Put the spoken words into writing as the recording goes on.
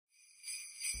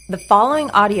The following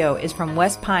audio is from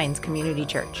West Pines Community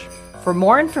Church. For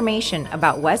more information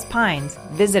about West Pines,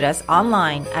 visit us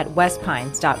online at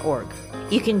westpines.org.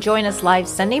 You can join us live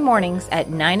Sunday mornings at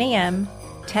 9 a.m.,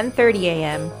 10:30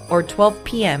 a.m., or 12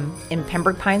 p.m. in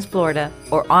Pembroke Pines, Florida,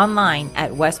 or online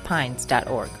at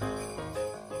westpines.org.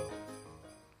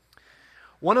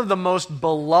 One of the most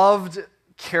beloved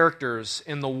characters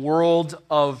in the world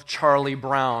of Charlie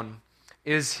Brown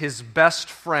is his best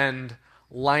friend,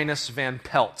 Linus Van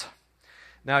Pelt.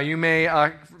 Now, you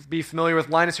may be familiar with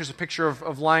Linus. Here's a picture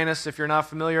of Linus if you're not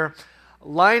familiar.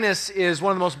 Linus is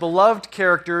one of the most beloved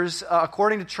characters.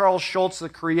 According to Charles Schulz, the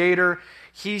creator,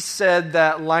 he said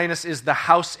that Linus is the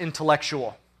house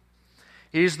intellectual.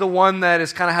 He's the one that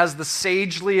has the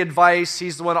sagely advice.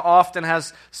 He's the one that often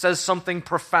says something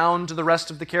profound to the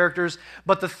rest of the characters.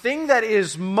 But the thing that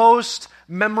is most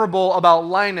memorable about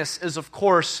Linus is, of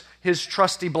course, his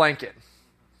trusty blanket.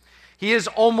 He is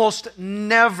almost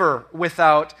never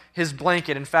without his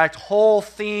blanket. In fact, whole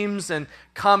themes and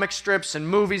comic strips and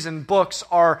movies and books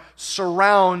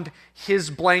surround his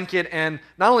blanket, and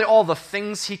not only all the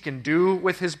things he can do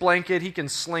with his blanket, he can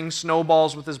sling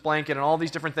snowballs with his blanket and all these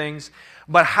different things,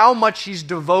 but how much he's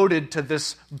devoted to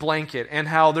this blanket, and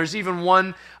how there's even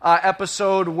one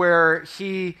episode where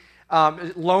he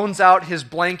loans out his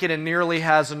blanket and nearly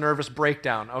has a nervous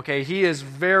breakdown. Okay, he is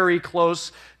very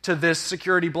close to this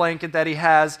security blanket that he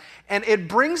has, and it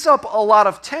brings up a lot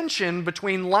of tension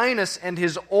between Linus and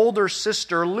his older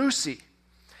sister, Lucy.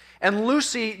 And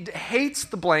Lucy hates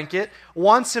the blanket,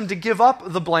 wants him to give up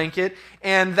the blanket,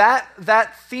 and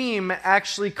that theme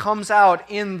actually comes out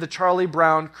in the Charlie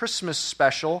Brown Christmas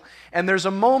special. And there's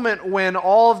a moment when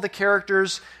all of the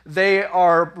characters, they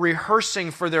are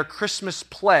rehearsing for their Christmas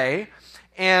play,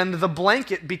 and the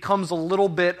blanket becomes a little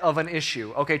bit of an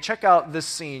issue. Okay, check out this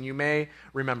scene. You may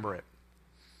remember it.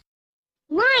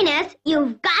 Linus,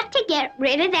 you've got to get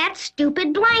rid of that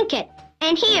stupid blanket.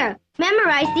 And here,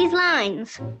 memorize these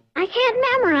lines. I can't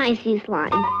memorize these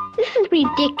lines. This is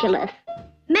ridiculous.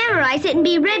 Memorize it and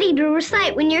be ready to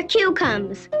recite when your cue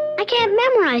comes. I can't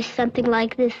memorize something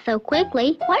like this so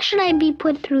quickly. Why should I be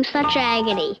put through such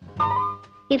agony?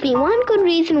 Give me one good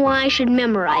reason why I should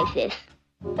memorize this.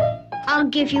 I'll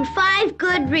give you 5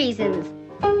 good reasons.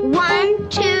 1,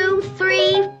 2,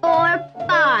 3, 4,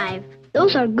 5.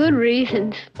 Those are good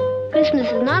reasons. Christmas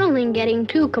is not only getting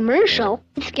too commercial,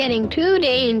 it's getting too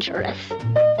dangerous.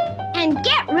 And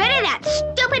get rid of that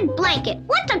stupid blanket.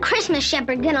 What's a Christmas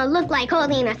shepherd gonna look like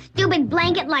holding a stupid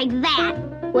blanket like that?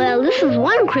 Well, this is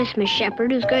one Christmas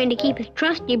shepherd who's going to keep his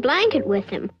trusty blanket with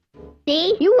him.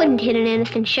 See? You wouldn't hit an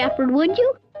innocent shepherd, would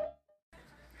you?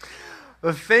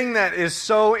 The thing that is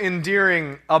so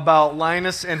endearing about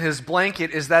Linus and his blanket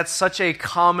is that's such a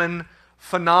common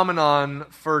phenomenon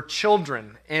for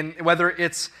children. And whether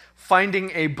it's finding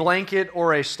a blanket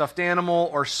or a stuffed animal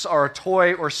or a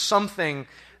toy or something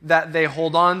that they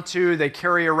hold on to, they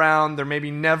carry around, they're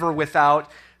maybe never without.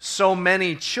 So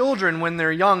many children, when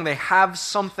they're young, they have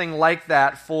something like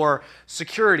that for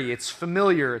security. It's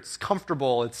familiar, it's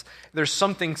comfortable, there's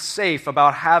something safe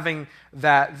about having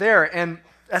that there. And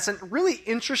that's a really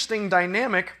interesting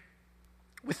dynamic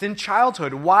within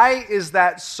childhood. Why is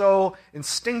that so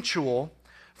instinctual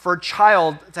for a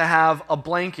child to have a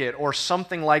blanket or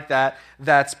something like that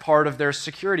that's part of their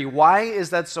security? Why is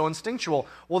that so instinctual?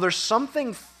 Well, there's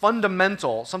something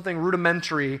fundamental, something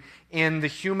rudimentary in the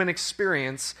human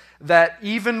experience that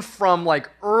even from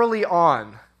early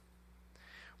on,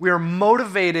 we are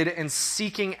motivated and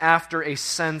seeking after a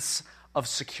sense of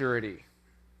security.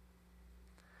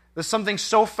 There's something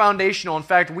so foundational. In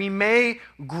fact, we may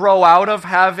grow out of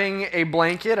having a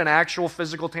blanket, an actual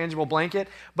physical, tangible blanket,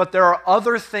 but there are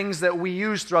other things that we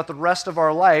use throughout the rest of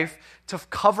our life to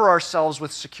cover ourselves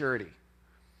with security.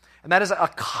 And that is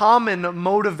a common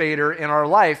motivator in our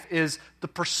life, is the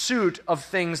pursuit of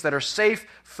things that are safe,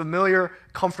 familiar,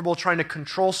 comfortable, trying to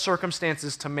control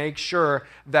circumstances to make sure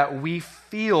that we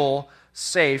feel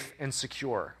safe and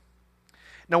secure.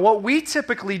 Now, what we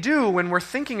typically do when we're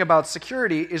thinking about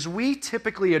security is we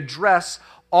typically address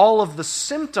all of the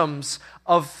symptoms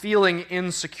of feeling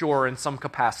insecure in some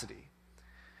capacity.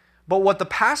 But what the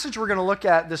passage we're going to look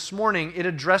at this morning, it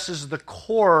addresses the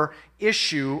core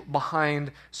issue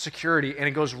behind security, and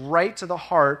it goes right to the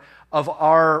heart of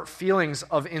our feelings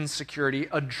of insecurity,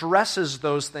 addresses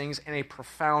those things in a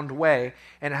profound way,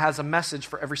 and it has a message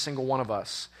for every single one of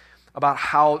us about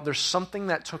how there's something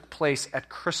that took place at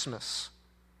Christmas.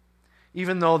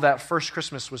 Even though that first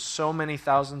Christmas was so many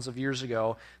thousands of years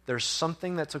ago, there's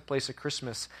something that took place at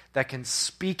Christmas that can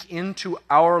speak into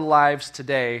our lives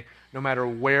today, no matter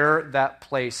where that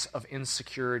place of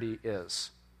insecurity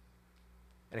is.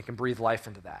 and it can breathe life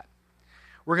into that.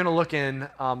 We're going to look in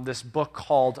this book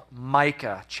called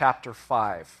Micah, chapter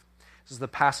 5. This is the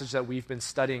passage that we've been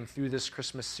studying through this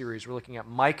Christmas series. We're looking at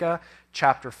Micah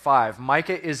chapter 5.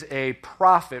 Micah is a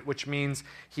prophet, which means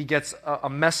he gets a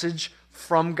message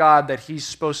from God that he's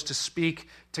supposed to speak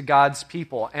to God's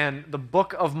people. And the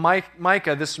book of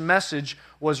Micah, this message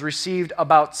was received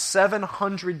about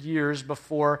 700 years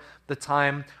before the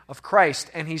time of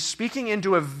Christ. And he's speaking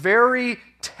into a very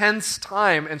tense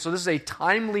time. And so this is a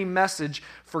timely message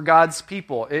for God's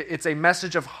people. It's a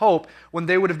message of hope when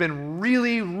they would have been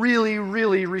really, really,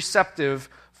 really receptive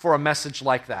for a message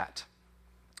like that.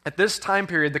 At this time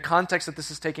period, the context that this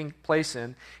is taking place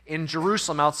in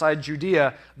Jerusalem, outside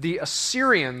Judea, the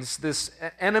Assyrians, this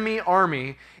enemy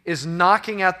army, is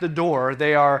knocking at the door.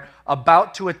 They are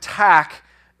about to attack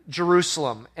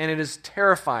Jerusalem, and it is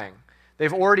terrifying.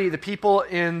 The people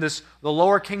in the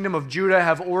lower kingdom of Judah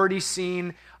have already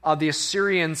seen the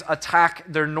Assyrians attack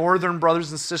their northern brothers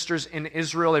and sisters in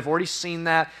Israel. They've already seen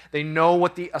that. They know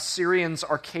what the Assyrians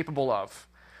are capable of.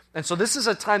 And so this is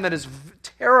a time that is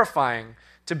terrifying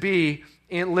to be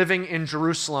living in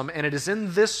Jerusalem. And it is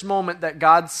in this moment that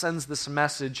God sends this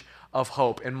message of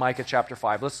hope in Micah chapter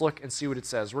 5. Let's look and see what it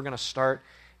says. We're going to start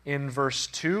in verse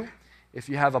 2. If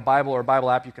you have a Bible or a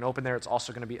Bible app, you can open there. It's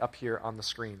also going to be up here on the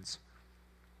screens.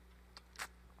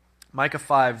 Micah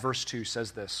 5, verse 2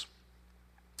 says this.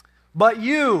 But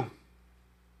you,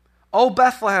 O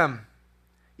Bethlehem,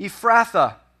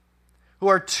 Ephrathah, who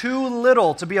are too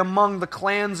little to be among the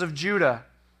clans of Judah,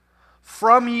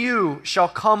 from you shall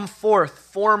come forth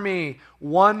for me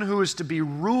one who is to be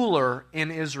ruler in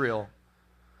Israel,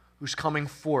 whose coming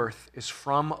forth is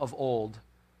from of old,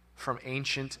 from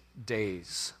ancient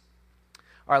days.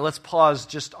 All right, let's pause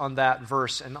just on that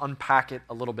verse and unpack it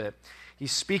a little bit.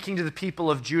 He's speaking to the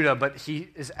people of Judah, but he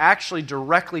is actually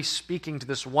directly speaking to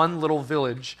this one little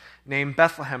village named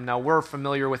Bethlehem. Now, we're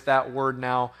familiar with that word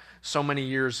now so many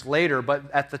years later, but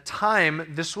at the time,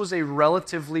 this was a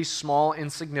relatively small,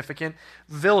 insignificant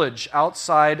village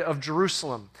outside of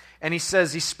Jerusalem. And he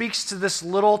speaks to this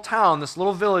little town, this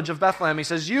little village of Bethlehem. He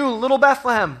says, you, little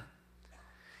Bethlehem,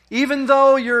 even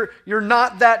though you're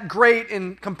not that great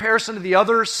in comparison to the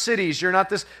other cities, you're not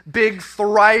this big,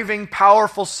 thriving,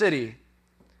 powerful city,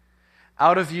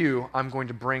 out of you I'm going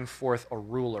to bring forth a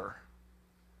ruler.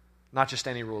 Not just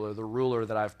any ruler, the ruler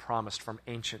that I've promised from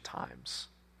ancient times.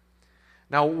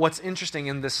 Now, what's interesting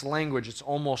in this language, it's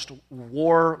almost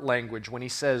war language when he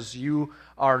says you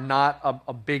are not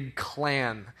a big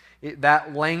clan.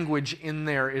 That language in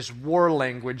there is war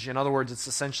language. In other words, it's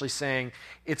essentially saying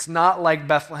it's not like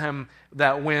Bethlehem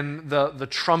that when the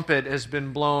trumpet has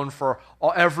been blown for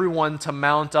everyone to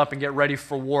mount up and get ready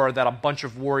for war, that a bunch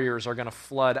of warriors are going to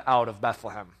flood out of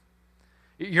Bethlehem.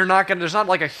 There's not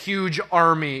like a huge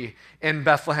army in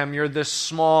Bethlehem. You're this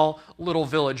small little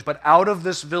village. But out of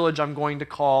this village, I'm going to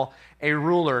call a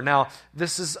ruler. Now,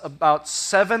 this is about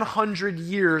 700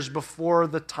 years before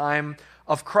the time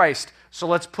of Christ. So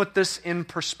let's put this in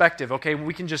perspective, okay?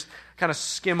 We can just kind of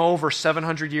skim over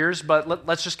 700 years, but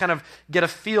let's just kind of get a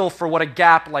feel for what a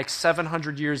gap like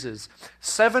 700 years is.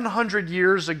 700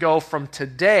 years ago from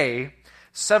today,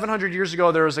 700 years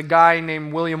ago, there was a guy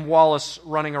named William Wallace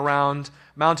running around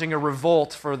mounting a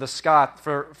revolt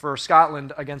for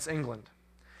Scotland against England.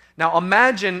 Now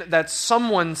imagine that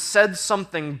someone said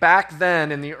something back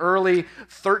then in the early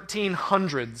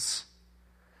 1300s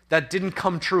that didn't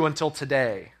come true until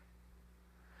today.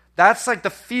 That's like the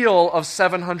feel of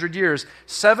 700 years.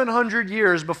 700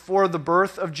 years before the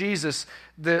birth of Jesus,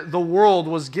 the world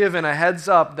was given a heads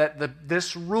up that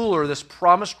this ruler, this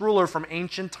promised ruler from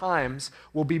ancient times,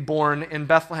 will be born in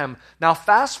Bethlehem. Now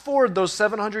fast forward those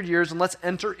 700 years and let's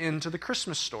enter into the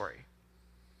Christmas story.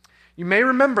 You may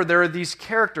remember there are these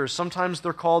characters. Sometimes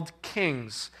they're called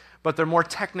kings, but they're more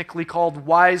technically called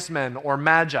wise men or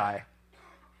magi.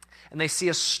 And they see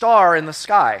a star in the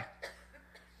sky.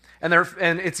 And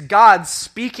it's God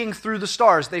speaking through the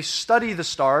stars. They study the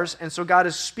stars, and so God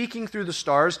is speaking through the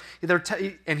stars,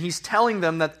 and he's telling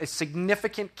them that a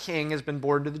significant king has been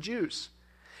born to the Jews.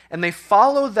 And they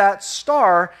follow that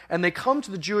star, and they come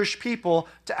to the Jewish people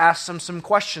to ask them some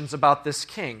questions about this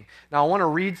king. Now, I want to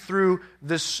read through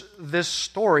this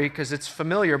story because it's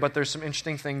familiar, but there's some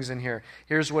interesting things in here.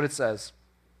 Here's what it says.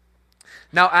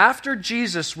 Now, after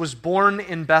Jesus was born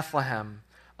in Bethlehem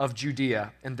of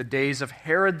Judea in the days of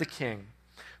Herod the king,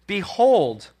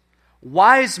 behold,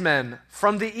 wise men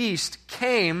from the east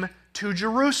came to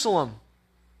Jerusalem,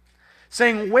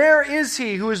 saying, where is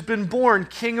he who has been born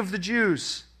King of the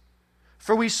Jews?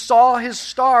 For we saw his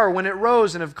star when it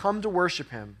rose and have come to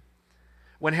worship him.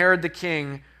 When Herod the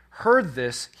king heard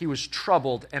this, he was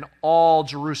troubled, and all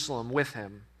Jerusalem with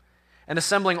him. And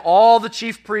assembling all the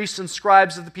chief priests and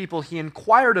scribes of the people, he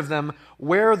inquired of them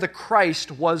where the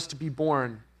Christ was to be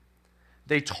born.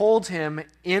 They told him,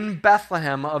 in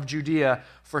Bethlehem of Judea,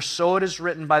 for so it is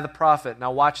written by the prophet.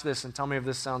 Now watch this and tell me if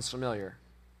this sounds familiar.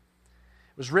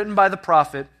 It was written by the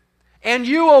prophet, and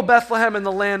you, O Bethlehem, in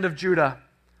the land of Judah,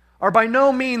 are by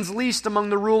no means least among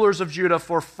the rulers of Judah,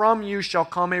 for from you shall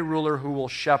come a ruler who will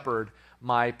shepherd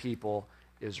my people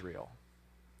Israel.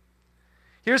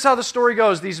 Here's how the story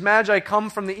goes. These magi come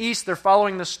from the east. They're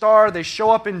following the star. They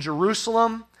show up in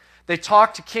Jerusalem. They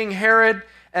talk to King Herod,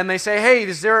 and they say, hey,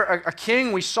 is there a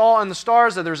king? We saw in the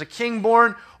stars that there's a king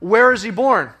born. Where is he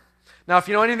born? Now, if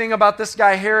you know anything about this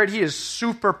guy Herod, he is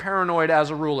super paranoid as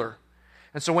a ruler.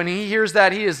 And so when he hears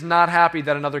that, he is not happy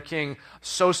that another king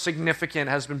so significant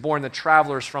has been born, that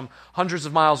travelers from hundreds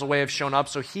of miles away have shown up.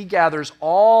 So he gathers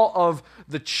all of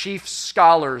the chief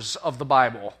scholars of the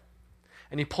Bible,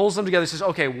 and he pulls them together. He says,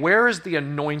 okay, where is the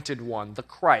anointed one, the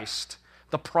Christ,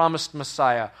 the promised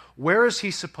Messiah? Where is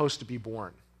he supposed to be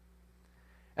born?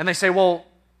 And they say, well,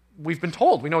 we've been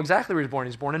told. We know exactly where he's born.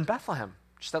 He's born in Bethlehem,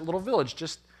 just that little village,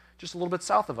 just a little bit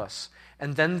south of us.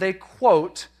 And then they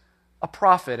quote a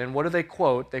prophet. And what do they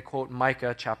quote? They quote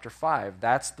Micah chapter 5.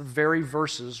 That's the very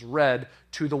verses read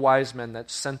to the wise men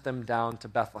that sent them down to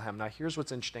Bethlehem. Now, here's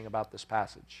what's interesting about this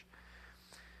passage.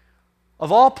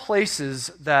 Of all places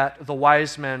that the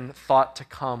wise men thought to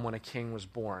come when a king was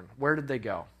born, where did they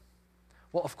go?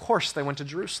 Well, of course, they went to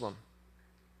Jerusalem.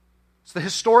 It's the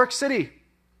historic city.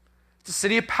 It's a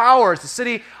city of power. It's a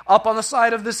city up on the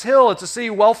side of this hill. It's a city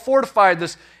well fortified,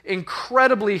 this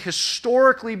incredibly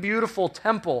historically beautiful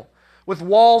temple with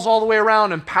walls all the way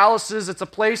around and palaces. It's a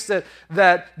place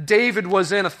that David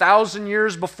was in 1,000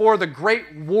 years before, the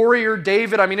great warrior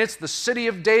David. I mean, it's the city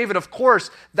of David. Of course,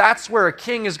 that's where a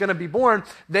king is going to be born.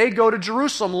 They go to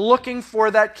Jerusalem looking for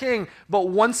that king. But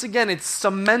once again, it's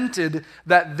cemented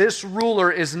that this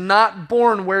ruler is not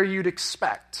born where you'd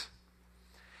expect.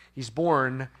 He's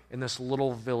born in this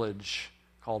little village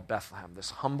called Bethlehem,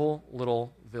 this humble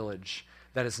little village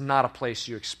that is not a place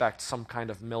you expect some kind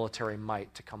of military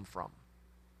might to come from.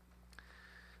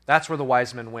 That's where the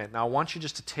wise men went. Now, I want you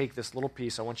just to take this little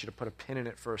piece. I want you to put a pin in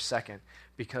it for a second,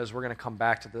 because we're going to come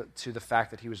back to the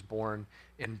fact that he was born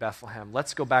in Bethlehem.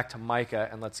 Let's go back to Micah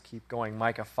and let's keep going.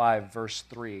 Micah 5, verse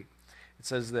 3. It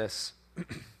says this,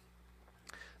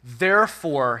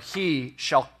 therefore he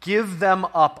shall give them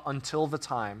up until the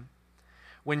time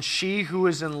when she who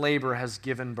is in labor has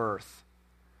given birth.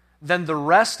 Then the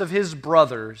rest of his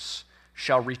brothers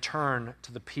shall return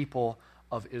to the people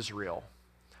of Israel.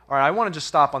 All right, I want to just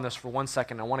stop on this for 1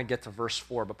 second. I want to get to verse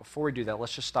 4, but before we do that,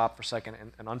 let's just stop for a second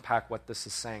and unpack what this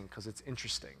is saying, because it's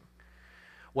interesting.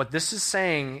 What this is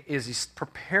saying is he's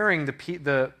preparing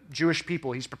the Jewish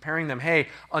people. He's preparing them, hey,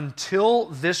 until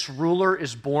this ruler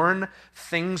is born,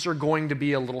 things are going to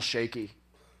be a little shaky.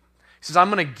 He says,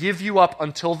 I'm going to give you up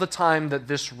until the time that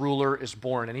this ruler is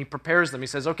born. And he prepares them. He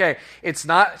says, okay,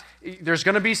 there's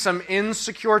going to be some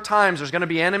insecure times. There's going to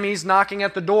be enemies knocking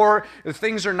at the door.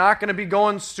 Things are not going to be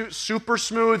going super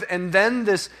smooth. And then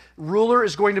this ruler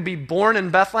is going to be born in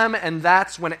Bethlehem, and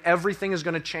that's when everything is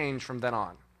going to change from then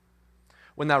on.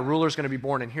 When that ruler is going to be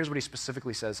born. And here's what he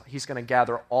specifically says. He's going to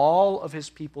gather all of his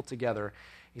people together.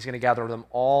 He's going to gather them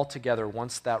all together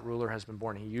once that ruler has been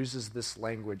born. He uses this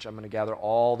language, I'm going to gather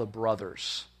all the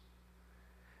brothers.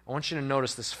 I want you to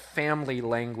notice this family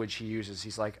language he uses.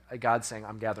 He's like, God's saying,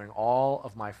 I'm gathering all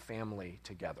of my family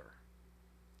together.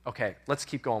 Okay, let's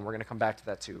keep going. We're going to come back to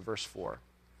that too. Verse 4.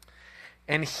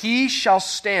 And he shall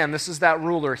stand, this is that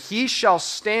ruler, he shall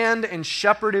stand and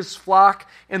shepherd his flock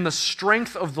in the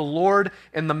strength of the Lord,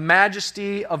 in the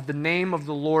majesty of the name of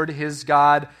the Lord his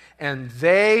God, and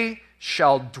they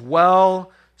shall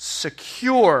dwell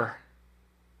secure,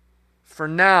 for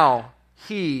now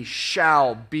he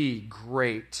shall be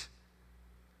great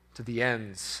to the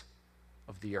ends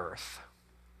of the earth.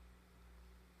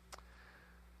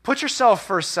 Put yourself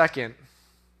for a second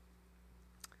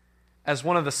as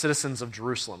one of the citizens of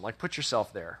Jerusalem. Like, put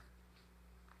yourself there.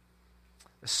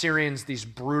 The Syrians, these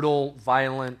brutal,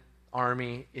 violent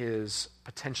army, is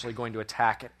potentially going to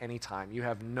attack at any time. You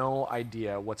have no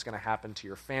idea what's going to happen to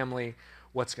your family,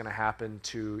 what's going to happen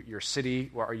to your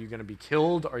city. Are you going to be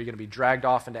killed? Are you going to be dragged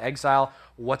off into exile?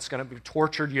 What's going to be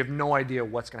tortured? You have no idea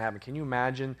what's going to happen. Can you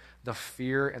imagine the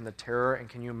fear and the terror? And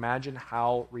can you imagine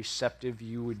how receptive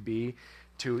you would be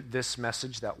to this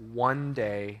message that one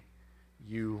day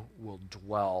you will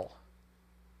dwell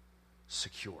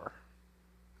secure?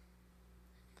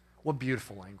 What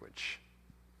beautiful language.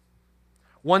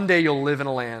 One day you'll live in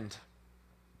a land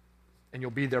and you'll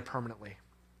be there permanently.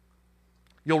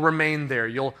 You'll remain there.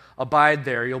 You'll abide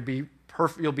there. You'll be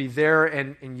perfect. You'll be there,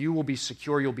 and you will be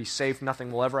secure. You'll be safe.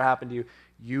 Nothing will ever happen to you.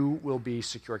 You will be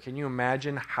secure. Can you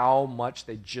imagine how much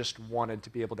they just wanted to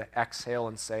be able to exhale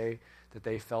and say that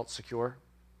they felt secure?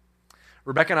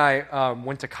 Rebecca and I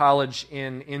went to college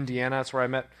in Indiana. That's where I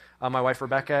met my wife,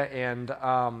 Rebecca,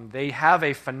 and they have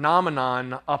a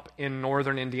phenomenon up in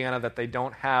northern Indiana that they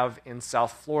don't have in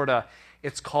South Florida.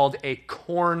 It's called a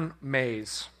corn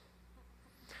maze.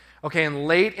 Okay, and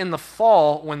late in the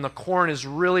fall, when the corn is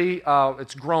really,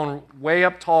 it's grown way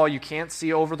up tall, you can't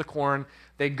see over the corn,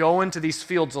 they go into these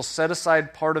fields, they'll set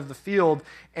aside part of the field,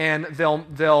 and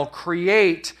they'll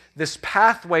create this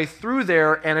pathway through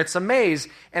there, and it's a maze.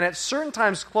 And at certain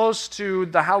times close to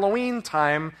the Halloween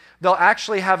time, they'll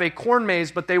actually have a corn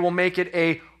maze, but they will make it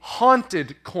a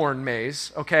haunted corn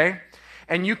maze, okay?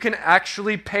 And you can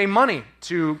actually pay money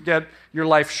to get your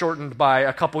life shortened by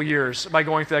a couple years by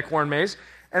going through that corn maze.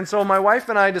 And so my wife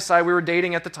and I decided, we were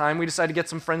dating at the time, we decided to get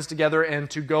some friends together and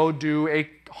to go do a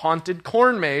haunted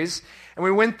corn maze. And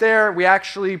we went there, we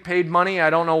actually paid money. I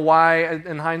don't know why,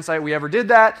 in hindsight, we ever did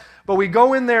that. But we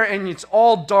go in there and it's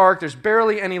all dark, there's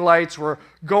barely any lights. We're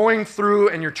going through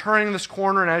and you're turning this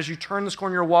corner, and as you turn this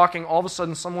corner, you're walking, all of a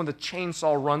sudden someone with a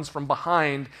chainsaw runs from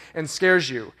behind and scares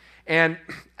you. And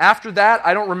after that,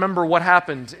 I don't remember what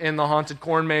happened in the haunted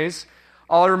corn maze.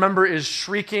 All I remember is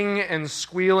shrieking and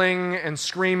squealing and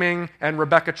screaming and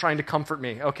Rebecca trying to comfort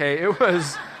me, okay? It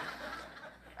was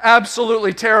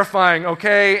absolutely terrifying,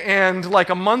 okay? And like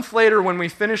a month later when we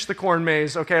finished the corn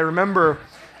maze, okay, I remember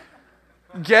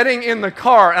getting in the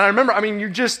car, and I remember, you're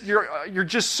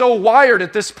just so wired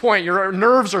at this point. Your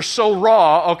nerves are so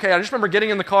raw, okay? I just remember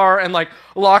getting in the car and like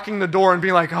locking the door and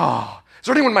being like, oh, is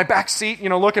there anyone in my back seat?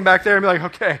 Looking back there and be like,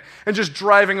 okay, and just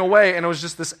driving away, and it was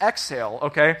just this exhale,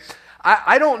 okay?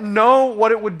 I don't know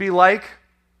what it would be like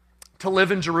to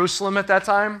live in Jerusalem at that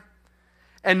time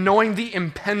and knowing the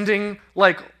impending,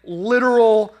 like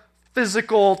literal,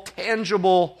 physical,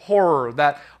 tangible horror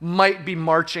that might be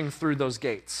marching through those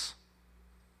gates.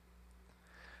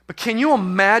 But can you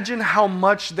imagine how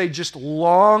much they just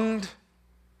longed,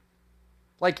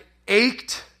 like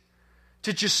ached,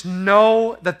 to just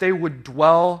know that they would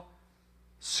dwell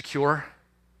secure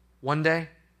one day?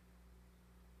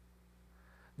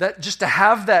 That just to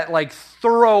have that like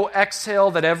thorough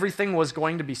exhale that everything was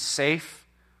going to be safe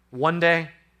one day.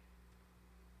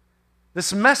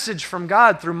 This message from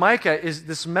God through Micah is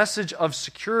this message of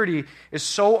security is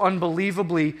so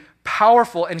unbelievably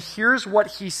powerful. And here's what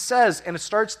he says, and it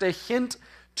starts to hint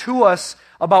to us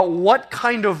about what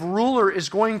kind of ruler is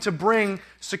going to bring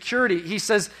security. He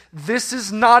says, this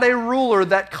is not a ruler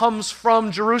that comes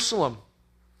from Jerusalem.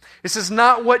 This is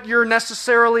not what you're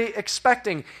necessarily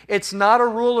expecting. It's not a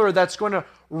ruler that's going to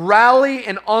rally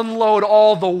and unload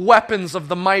all the weapons of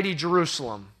the mighty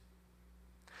Jerusalem.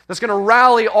 That's going to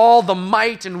rally all the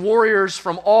might and warriors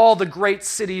from all the great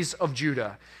cities of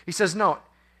Judah. He says, no,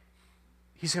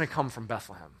 he's going to come from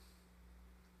Bethlehem.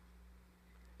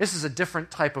 This is a different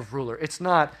type of ruler. It's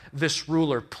not this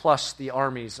ruler plus the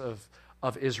armies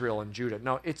of Israel and Judah.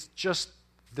 No, it's just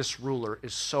this ruler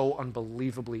is so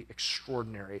unbelievably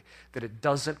extraordinary that it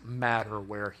doesn't matter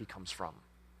where he comes from.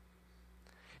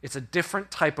 It's a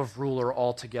different type of ruler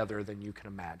altogether than you can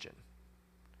imagine.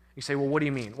 You say, well, what do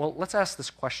you mean? Well, let's ask this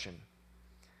question.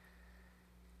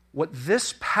 What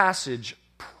this passage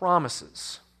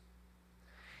promises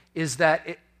is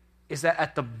that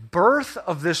at the birth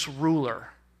of this ruler,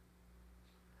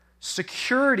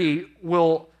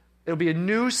 it'll be a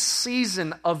new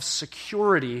season of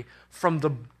security from the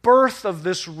birth of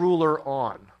this ruler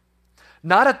on.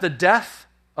 Not at the death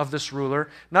of this ruler,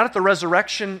 not at the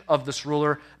resurrection of this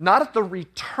ruler, not at the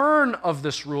return of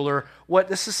this ruler. What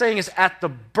this is saying is at the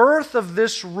birth of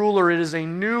this ruler, it is a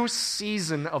new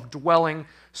season of dwelling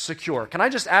secure. Can I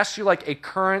just ask you like a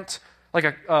current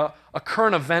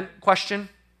event question?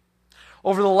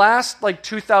 Over the last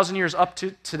 2,000 years up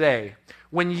to today,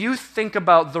 when you think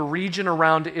about the region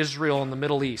around Israel in the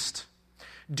Middle East,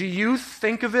 do you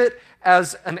think of it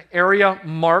as an area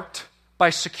marked by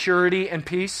security and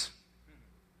peace?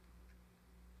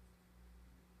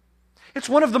 It's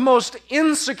one of the most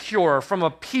insecure, from a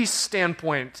peace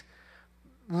standpoint,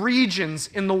 regions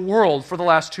in the world for the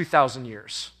last 2,000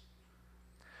 years.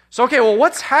 So, okay, well,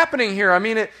 what's happening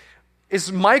here? Is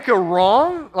Micah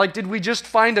wrong? Did we just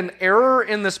find an error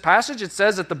in this passage? It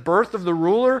says at the birth of the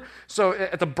ruler, so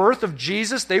at the birth of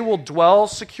Jesus, they will dwell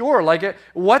secure.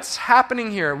 What's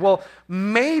happening here? Well,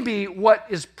 maybe what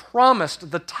is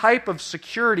promised, the type of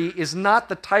security, is not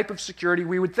the type of security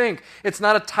we would think. It's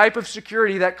not a type of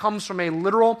security that comes from a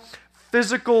literal,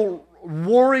 physical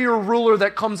warrior ruler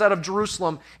that comes out of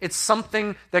Jerusalem. It's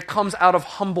something that comes out of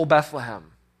humble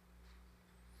Bethlehem.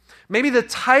 Maybe the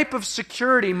type of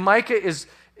security Micah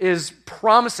is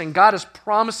promising, God is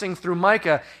promising through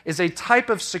Micah, is a type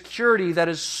of security that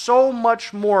is so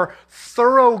much more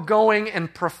thoroughgoing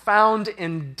and profound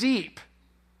and deep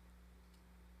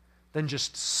than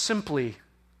just simply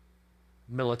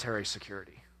military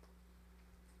security.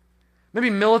 Maybe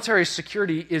military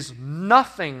security is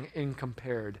nothing in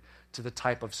compared to the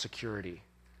type of security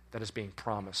that is being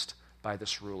promised by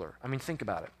this ruler. I mean, think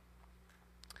about it.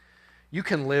 You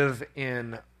can live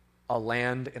in a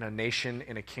land, in a nation,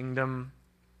 in a kingdom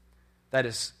that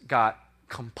has got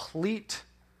complete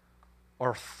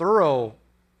or thorough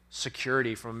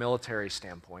security from a military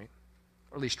standpoint,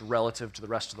 or at least relative to the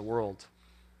rest of the world,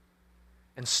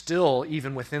 and still,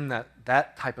 even within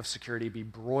that type of security, be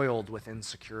broiled with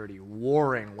insecurity,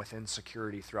 warring with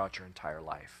insecurity throughout your entire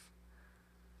life.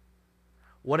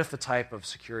 What if the type of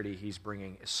security he's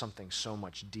bringing is something so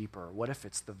much deeper? What if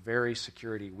it's the very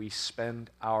security we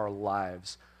spend our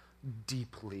lives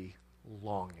deeply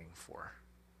longing for?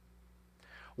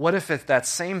 What if it's that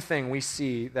same thing we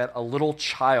see that a little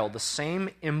child, the same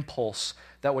impulse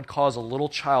that would cause a little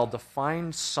child to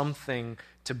find something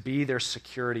to be their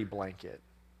security blanket?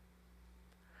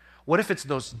 What if it's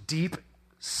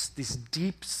these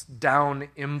deep down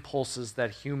impulses that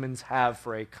humans have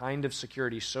for a kind of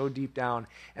security so deep down,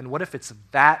 and what if it's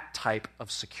that type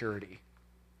of security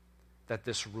that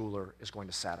this ruler is going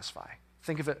to satisfy?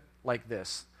 Think of it like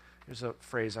this. Here's a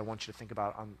phrase I want you to think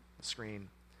about on the screen.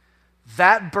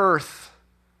 That birth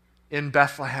in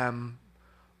Bethlehem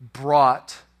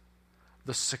brought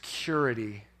the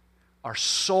security our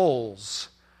souls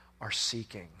are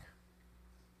seeking.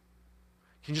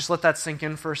 Can you just let that sink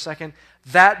in for a second?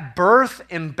 That birth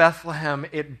in Bethlehem,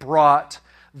 it brought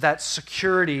that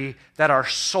security that our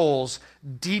souls,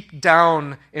 deep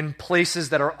down in places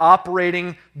that are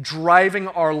operating, driving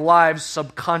our lives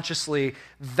subconsciously,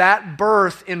 that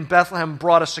birth in Bethlehem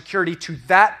brought a security to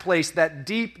that place, that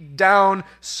deep down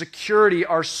security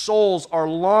our souls are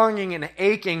longing and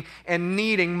aching and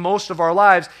needing most of our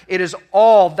lives. It is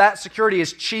all, that security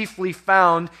is chiefly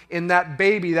found in that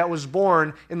baby that was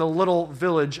born in the little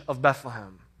village of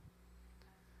Bethlehem.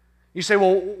 You say,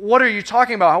 well, what are you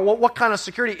talking about? What kind of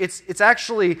security? It's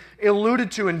actually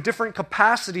alluded to in different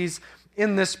capacities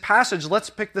in this passage. Let's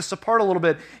pick this apart a little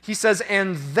bit. He says,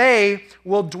 and they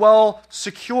will dwell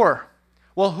secure.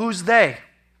 Well, who's they?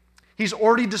 He's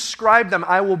already described them.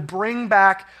 I will bring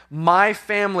back my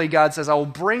family, God says. I will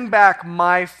bring back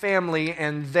my family,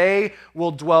 and they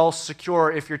will dwell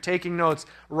secure. If you're taking notes,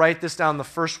 write this down. The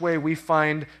first way we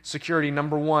find security,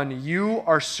 number one, you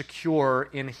are secure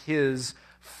in His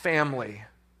family.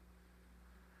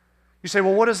 You say,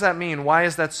 well, what does that mean? Why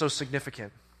is that so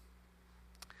significant?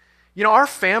 You know, our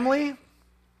family,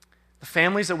 the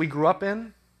families that we grew up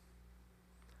in,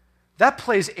 that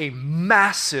plays a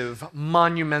massive,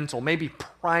 monumental, maybe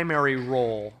primary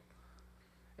role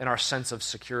in our sense of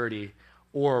security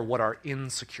or what our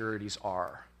insecurities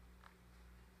are.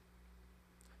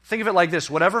 Think of it like this.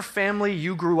 Whatever family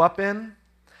you grew up in,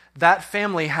 that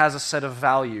family has a set of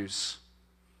values.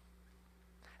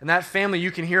 And that family,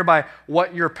 you can hear by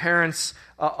what your parents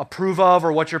approve of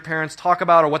or what your parents talk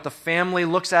about or what the family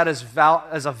looks at as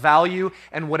a value.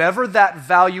 And whatever that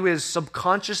value is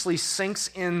subconsciously sinks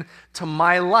into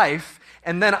my life.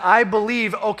 And then I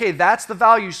believe, okay, that's the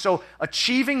value. So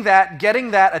achieving that,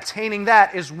 getting that, attaining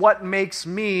that is what makes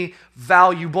me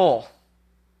valuable.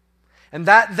 And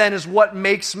that then is what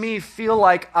makes me feel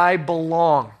like I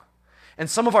belong. And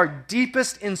some of our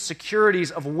deepest insecurities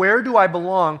of where do I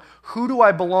belong, who do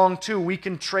I belong to, we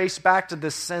can trace back to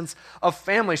this sense of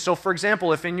family. So for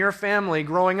example, if in your family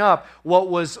growing up, what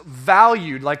was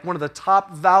valued, like one of the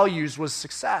top values was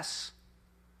success,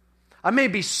 I may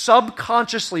be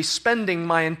subconsciously spending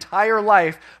my entire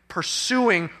life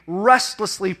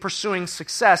restlessly pursuing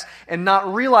success and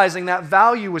not realizing that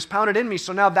value was pounded in me.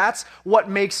 So now that's what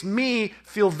makes me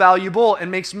feel valuable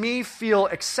and makes me feel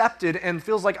accepted and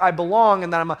feels like I belong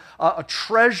and that I'm a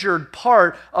treasured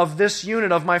part of this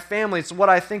unit of my family. It's what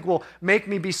I think will make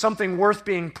me be something worth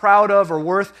being proud of or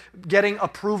worth getting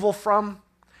approval from.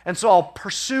 And so I'll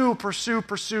pursue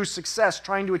success,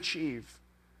 trying to achieve.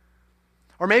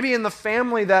 Or maybe in the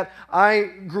family that I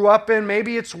grew up in,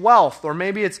 maybe it's wealth, or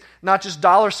maybe it's not just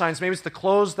dollar signs, maybe it's the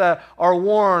clothes that are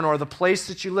worn, or the place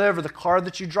that you live, or the car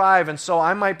that you drive. And so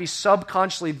I might be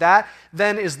subconsciously, that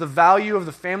then is the value of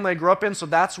the family I grew up in, so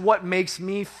that's what makes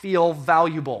me feel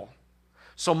valuable.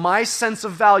 So my sense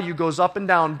of value goes up and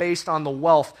down based on the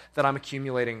wealth that I'm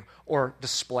accumulating or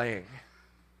displaying.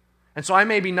 And so I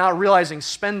may be not realizing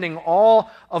spending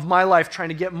all of my life trying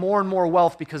to get more and more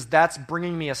wealth because that's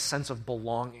bringing me a sense of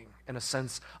belonging and a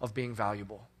sense of being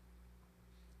valuable.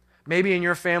 Maybe in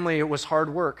your family it was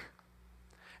hard work.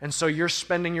 And so you're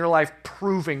spending your life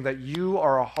proving that you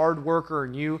are a hard worker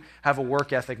and you have a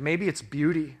work ethic. Maybe it's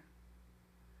beauty.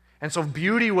 And so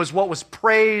beauty was what was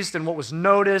praised and what was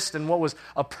noticed and what was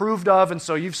approved of. And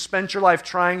so you've spent your life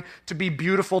trying to be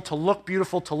beautiful, to look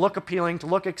appealing, to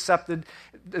look accepted.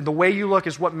 The way you look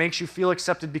is what makes you feel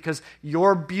accepted because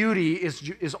your beauty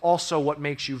is also what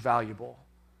makes you valuable.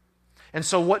 And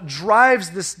so what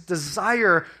drives this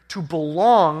desire to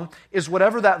belong is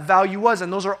whatever that value was.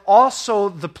 And those are also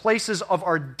the places of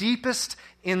our deepest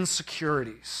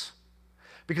insecurities.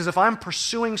 Because if I'm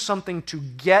pursuing something to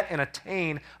get and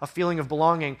attain a feeling of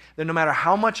belonging, then no matter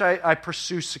how much I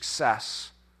pursue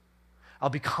success, I'll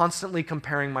be constantly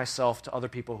comparing myself to other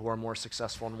people who are more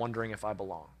successful and wondering if I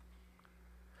belong.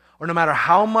 Or no matter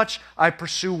how much I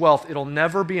pursue wealth, it'll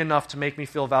never be enough to make me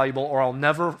feel valuable, or I'll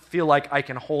never feel like I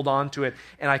can hold on to it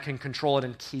and I can control it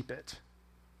and keep it.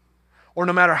 Or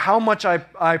no matter how much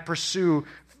I pursue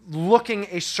looking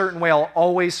a certain way, I'll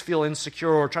always feel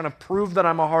insecure, or trying to prove that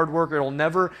I'm a hard worker. It'll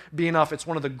never be enough. It's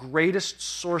one of the greatest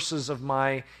sources of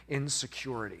my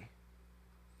insecurity.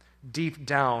 Deep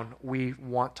down, we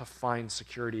want to find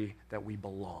security that we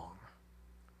belong.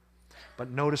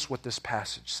 But notice what this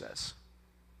passage says.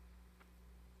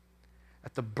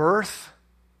 At the birth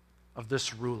of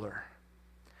this ruler,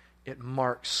 it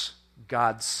marks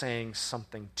God saying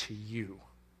something to you.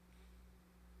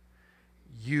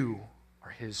 You are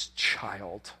his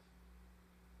child.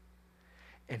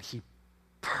 And he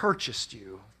purchased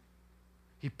you.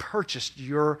 He purchased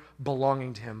your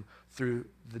belonging to him through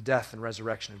the death and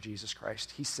resurrection of Jesus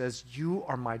Christ. He says, you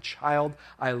are my child.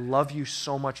 I love you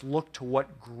so much. Look to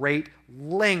what great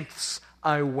lengths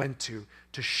I went to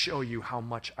show you how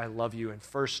much I love you. In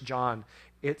 1 John,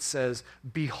 it says,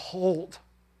 behold.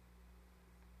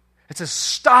 It says,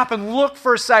 stop and look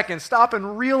for a second. Stop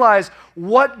and realize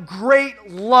what great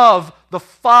love the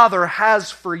Father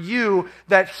has for you,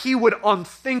 that he would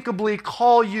unthinkably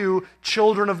call you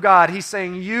children of God. He's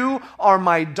saying, you are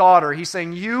my daughter. He's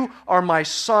saying, you are my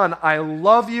son. I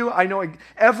love you. I know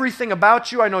everything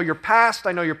about you. I know your past.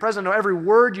 I know your present. I know every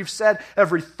word you've said,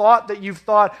 every thought that you've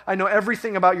thought. I know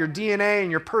everything about your DNA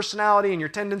and your personality and your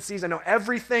tendencies. I know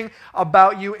everything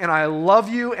about you, and I love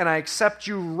you, and I accept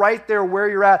you right there where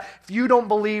you're at. If you don't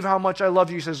believe how much I love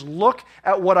you, he says, look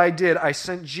at what I did. I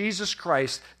sent Jesus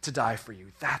Christ to die for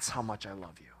you. That's how much I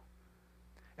love you.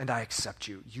 And I accept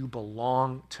you. You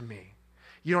belong to me.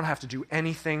 You don't have to do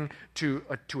anything to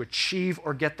achieve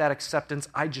or get that acceptance.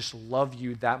 I just love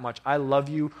you that much. I love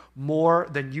you more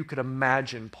than you could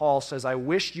imagine. Paul says, I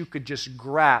wish you could just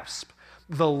grasp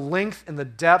the length and the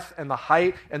depth and the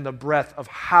height and the breadth of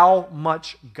how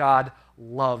much God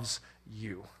loves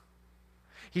you.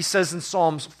 He says in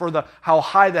Psalms, for how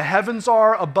high the heavens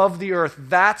are above the earth,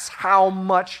 that's how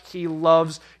much he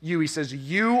loves you. He says,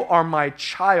 you are my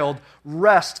child.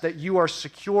 Rest that you are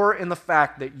secure in the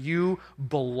fact that you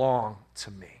belong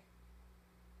to me.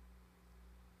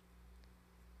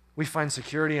 We find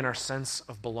security in our sense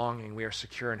of belonging. We are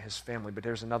secure in his family. But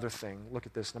there's another thing. Look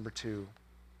at this, number 2.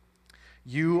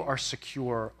 You are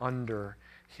secure under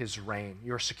his reign.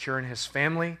 You are secure in his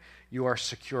family. You are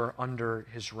secure under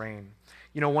his reign.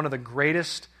 You know, one of the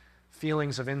greatest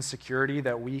feelings of insecurity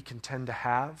that we can tend to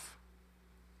have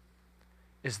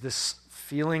is this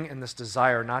feeling and this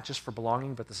desire, not just for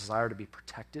belonging, but this desire to be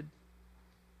protected.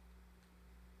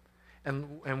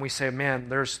 And we say, man,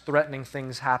 there's threatening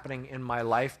things happening in my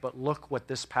life, but look what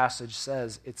this passage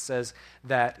says. It says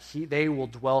that they will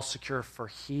dwell secure, for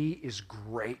he is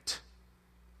great.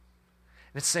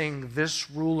 And it's saying this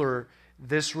ruler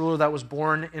that was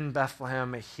born in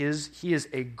Bethlehem, he is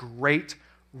a great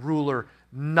ruler.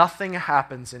 Nothing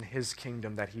happens in his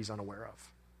kingdom that he's unaware of.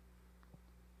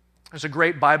 There's a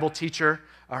great Bible teacher.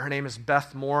 Her name is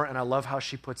Beth Moore, and I love how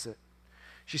she puts it.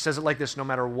 She says it like this: no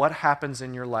matter what happens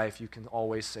in your life, you can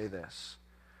always say this: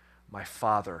 my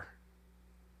Father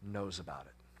knows about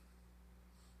it.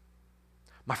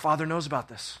 My Father knows about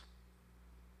this.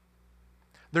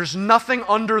 There's nothing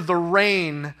under the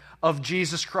reign of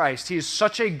Jesus Christ. He is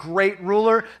such a great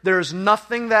ruler. There's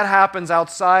nothing that happens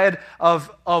outside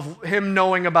of him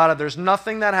knowing about it. There's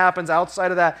nothing that happens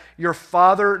outside of that. Your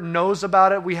Father knows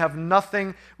about it. We have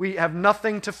nothing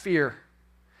to fear.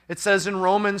 It says in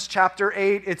Romans chapter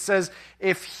 8, it says,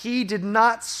 if he did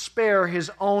not spare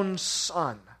his own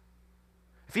son,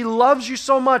 if he loves you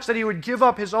so much that he would give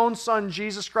up his own son,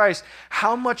 Jesus Christ,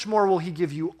 how much more will he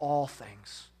give you all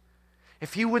things?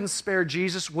 If he wouldn't spare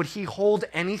Jesus, would he hold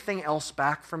anything else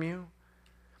back from you?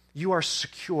 You are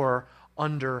secure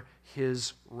under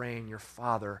his reign. Your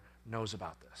Father knows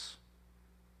about this.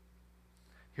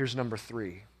 Here's number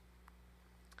 3.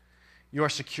 You are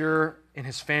secure in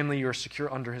his family. You are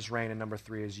secure under his reign. And number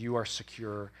 3 is you are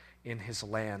secure in his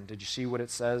land. Did you see what it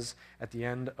says at the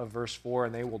end of verse 4?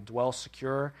 And they will dwell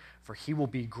secure, for he will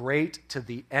be great to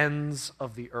the ends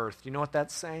of the earth. You know what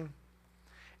that's saying?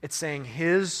 It's saying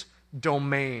his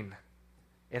domain,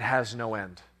 it has no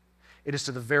end. It is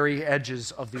to the very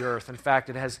edges of the earth. In fact,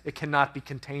 it cannot be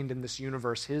contained in this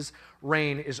universe. His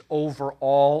reign is over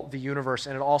all the universe,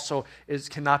 and it also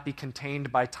cannot be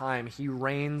contained by time. He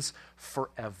reigns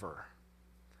forever.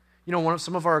 You know,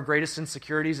 some of our greatest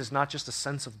insecurities is not just a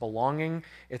sense of belonging,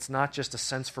 it's not just a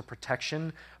sense for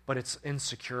protection, but it's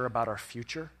insecure about our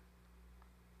future.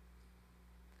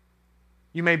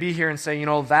 You may be here and say, you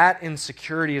know, that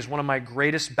insecurity is one of my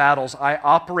greatest battles. I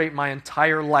operate my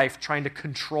entire life trying to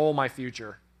control my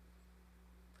future.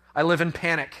 I live in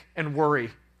panic and worry.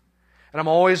 And I'm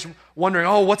always wondering,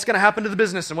 what's going to happen to the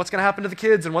business, and what's going to happen to the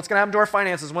kids, and what's going to happen to our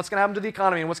finances, and what's going to happen to the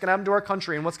economy, and what's going to happen to our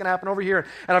country, and what's going to happen over here.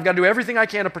 And I've got to do everything I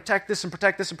can to protect this and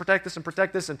protect this and protect this and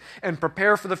protect this and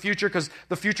prepare for the future, because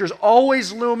the future is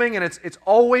always looming and it's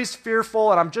always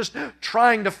fearful, and I'm just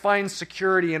trying to find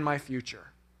security in my future.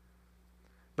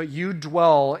 But you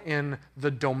dwell in the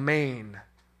domain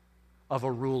of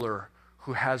a ruler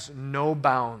who has no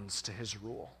bounds to his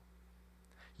rule.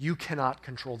 You cannot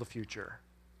control the future,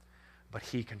 but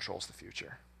he controls the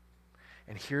future.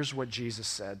 And here's what Jesus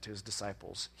said to his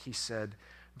disciples. He said,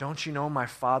 "Don't you know my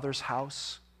Father's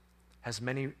house has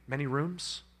many, many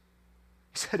rooms?"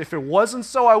 He said, "If it wasn't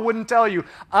so, I wouldn't tell you.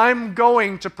 I'm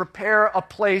going to prepare a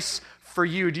place for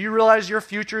you." Do you realize your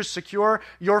future is secure?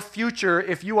 Your future,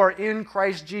 if you are in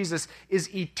Christ Jesus,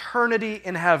 is eternity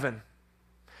in heaven.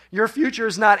 Your future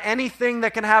is not anything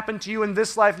that can happen to you in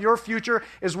this life. Your future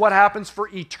is what happens for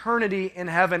eternity in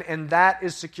heaven, and that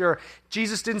is secure.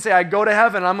 Jesus didn't say, I go to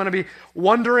heaven, I'm going to be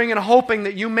wondering and hoping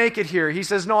that you make it here. He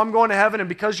says, no, I'm going to heaven, and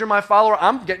because you're my follower,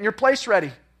 I'm getting your place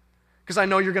ready because I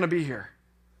know you're going to be here.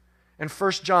 In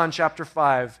 1 John chapter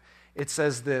 5, it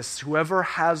says this, whoever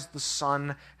has the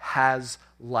Son has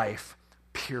life,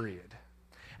 period.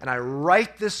 And I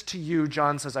write this to you,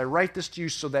 John says, I write this to you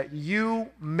so that you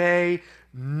may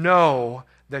know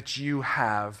that you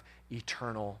have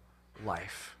eternal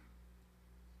life.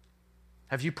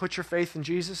 Have you put your faith in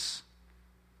Jesus?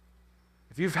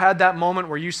 If you've had that moment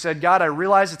where you said, God, I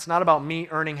realize it's not about me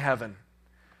earning heaven,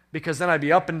 because then I'd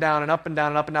be up and down and up and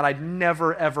down and up and down. I'd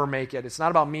never, ever make it. It's not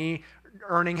about me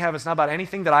earning heaven. It's not about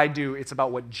anything that I do. It's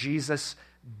about what Jesus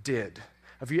did.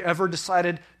 Have you ever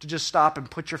decided to just stop and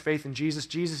put your faith in Jesus?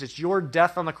 Jesus, it's your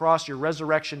death on the cross, your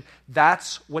resurrection.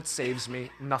 That's what saves me,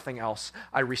 nothing else.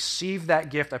 I receive that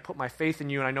gift. I put my faith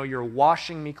in you, and I know you're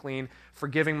washing me clean,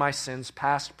 forgiving my sins,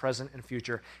 past, present, and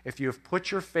future. If you have put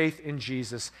your faith in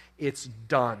Jesus, it's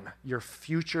done. Your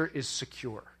future is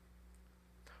secure.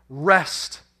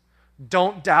 Rest.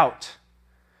 Don't doubt.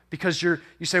 Because you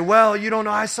say, well, you don't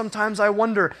know, sometimes I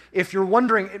wonder. If you're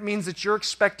wondering, it means that you're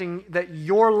expecting that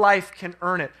your life can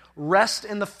earn it. Rest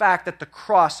in the fact that the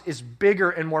cross is bigger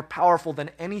and more powerful than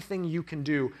anything you can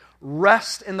do.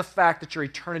 Rest in the fact that your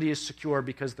eternity is secure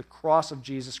because the cross of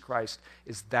Jesus Christ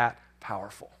is that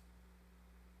powerful.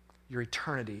 Your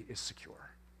eternity is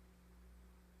secure.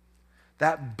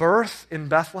 That birth in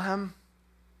Bethlehem,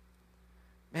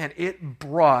 man, it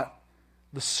brought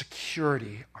the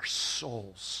security our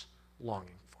souls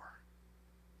longing for.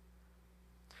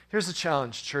 Here's the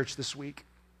challenge, church, this week.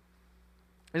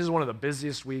 This is one of the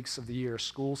busiest weeks of the year.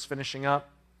 School's finishing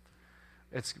up.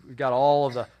 We've got all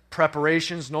of the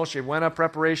preparations, Noche Buena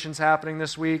preparations happening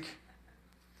this week.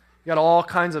 You got all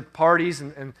kinds of parties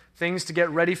and things to get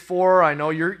ready for. I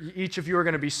know each of you are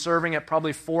going to be serving at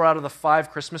probably 4 out of the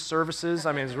 5 Christmas services.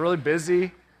 I mean, it's really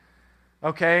busy.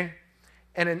 Okay?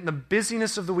 And in the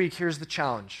busyness of the week, here's the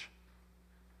challenge.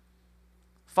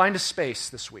 Find a space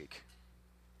this week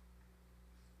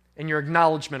in your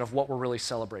acknowledgement of what we're really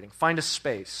celebrating. Find a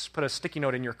space. Put a sticky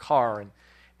note in your car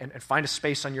and find a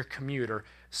space on your commute, or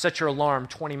set your alarm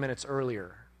 20 minutes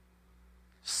earlier.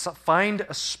 Find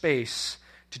a space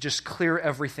to just clear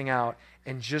everything out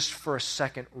and just for a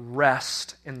second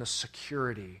rest in the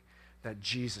security that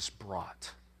Jesus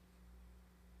brought.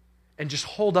 And just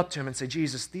hold up to him and say,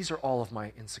 Jesus, these are all of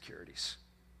my insecurities.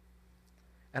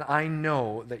 And I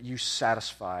know that you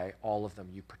satisfy all of them.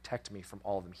 You protect me from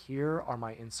all of them. Here are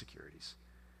my insecurities.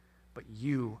 But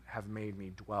you have made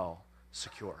me dwell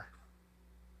secure.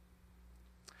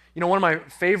 You know, one of my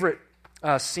favorite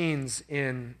scenes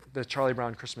in the Charlie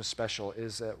Brown Christmas special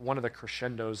is one of the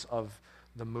crescendos of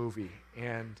the movie.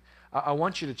 And I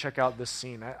want you to check out this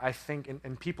scene. I think,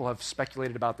 and people have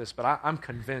speculated about this, but I'm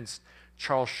convinced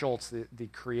Charles Schultz, the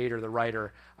creator, the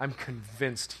writer, I'm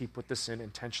convinced he put this in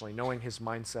intentionally, knowing his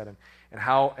mindset and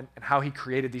how he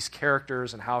created these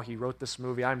characters and how he wrote this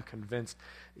movie. I'm convinced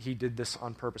he did this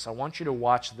on purpose. I want you to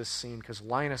watch this scene because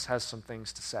Linus has some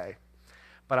things to say.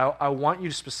 But I want you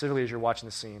to specifically, as you're watching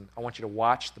the scene, I want you to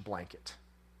watch the blanket.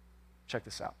 Check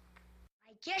this out.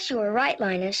 I guess you were right,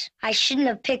 Linus. I shouldn't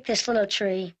have picked this little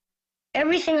tree.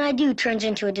 Everything I do turns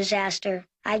into a disaster.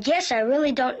 I guess I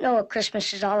really don't know what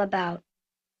Christmas is all about.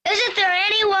 Isn't there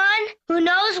anyone who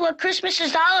knows what Christmas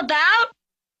is all about?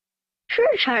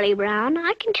 Sure, Charlie Brown.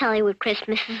 I can tell you what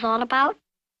Christmas is all about.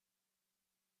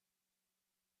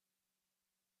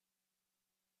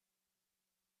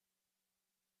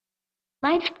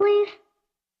 Lights, please.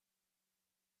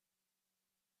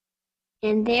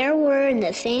 And there were in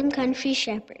the same country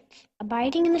shepherds,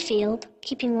 abiding in the field,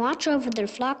 keeping watch over their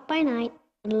flock by night.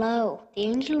 And lo, the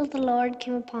angel of the Lord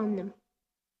came upon them.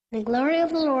 And the glory of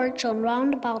the Lord shone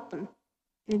round about them.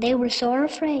 And they were sore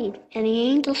afraid. And the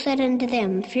angel said unto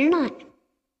them, Fear not.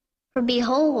 For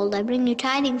behold, I bring you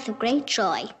tidings of great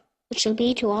joy, which shall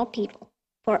be to all people.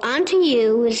 For unto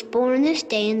you is born this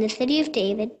day in the city of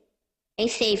David a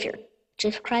Savior, which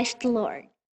is Christ the Lord.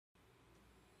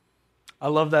 I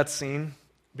love that scene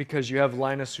because you have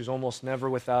Linus who's almost never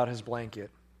without his blanket.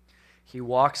 He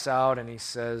walks out and he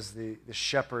says the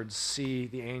shepherds see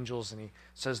the angels and he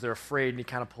says they're afraid and he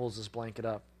kind of pulls his blanket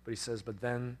up. But he says, but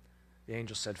then the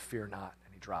angel said, Fear not,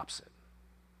 and he drops it.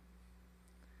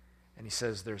 And he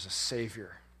says there's a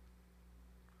Savior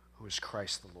who is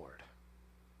Christ the Lord.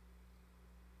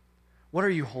 What are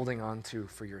you holding on to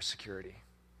for your security?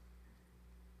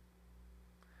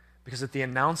 Because at the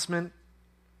announcement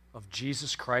of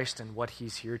Jesus Christ and what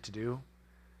he's here to do,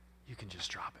 you can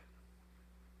just drop it.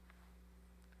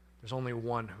 There's only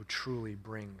one who truly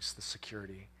brings the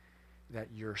security that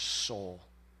your soul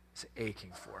is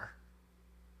aching for,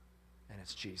 and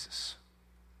it's Jesus.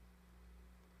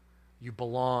 You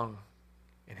belong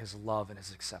in his love and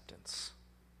his acceptance.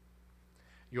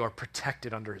 You are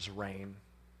protected under his reign,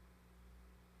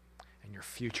 and your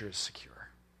future is secure.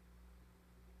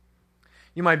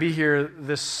 You might be here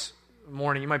this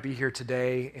morning, you might be here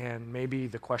today, and maybe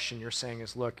the question you're saying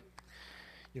is, look,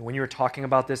 when you were talking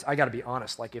about this, I got to be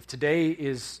honest. Like, if today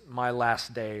is my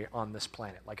last day on this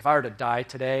planet, like if I were to die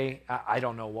today, I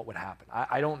don't know what would happen.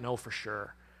 I don't know for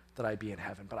sure that I'd be in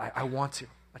heaven, but I want to.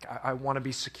 Like, I want to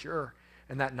be secure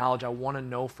in that knowledge. I want to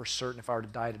know for certain if I were to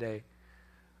die today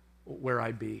where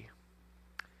I'd be.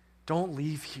 Don't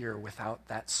leave here without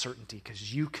that certainty,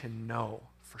 because you can know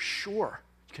for sure.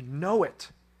 You can know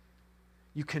it.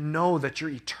 You can know that your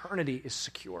eternity is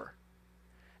secure.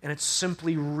 And it's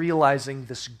simply realizing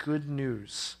this good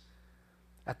news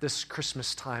at this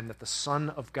Christmas time that the Son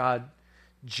of God,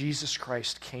 Jesus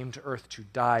Christ, came to earth to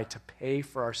die, to pay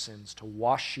for our sins, to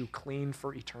wash you clean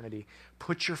for eternity.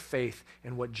 Put your faith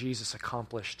in what Jesus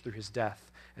accomplished through his death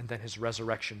and then his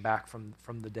resurrection back from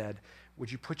the dead.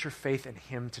 Would you put your faith in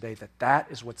him today,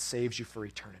 that is what saves you for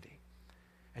eternity?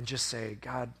 And just say,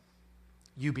 God,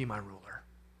 you be my ruler.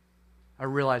 I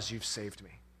realize you've saved me.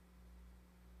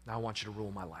 Now I want you to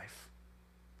rule my life.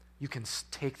 You can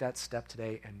take that step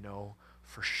today and know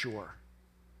for sure,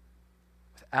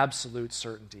 with absolute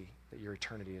certainty, that your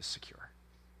eternity is secure.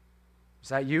 Is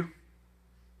that you? Do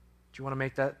you want to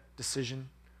make that decision?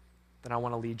 Then I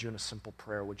want to lead you in a simple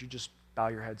prayer. Would you just bow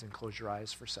your heads and close your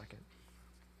eyes for a second?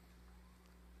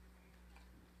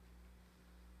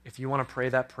 If you want to pray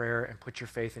that prayer and put your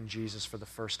faith in Jesus for the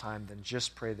first time, then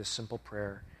just pray this simple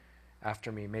prayer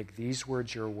after me. Make these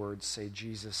words your words. Say,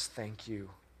 Jesus, thank you.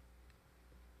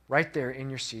 Right there in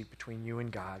your seat between you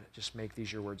and God, just make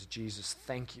these your words. Jesus,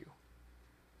 thank you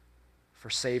for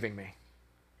saving me.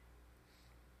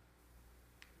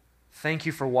 Thank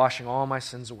you for washing all my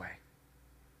sins away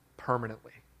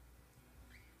permanently.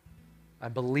 I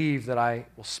believe that I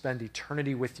will spend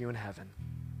eternity with you in heaven.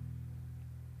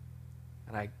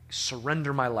 And I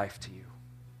surrender my life to you.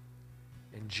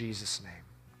 In Jesus' name.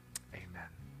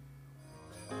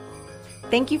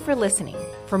 Thank you for listening.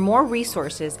 For more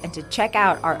resources and to check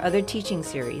out our other teaching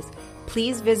series,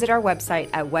 please visit our website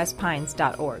at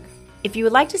westpines.org. If you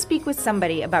would like to speak with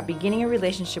somebody about beginning a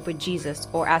relationship with Jesus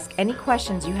or ask any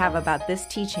questions you have about this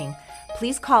teaching,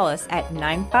 please call us at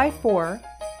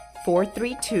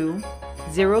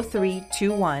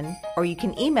 954-432-0321, or you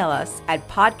can email us at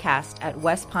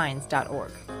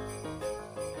podcast@westpines.org.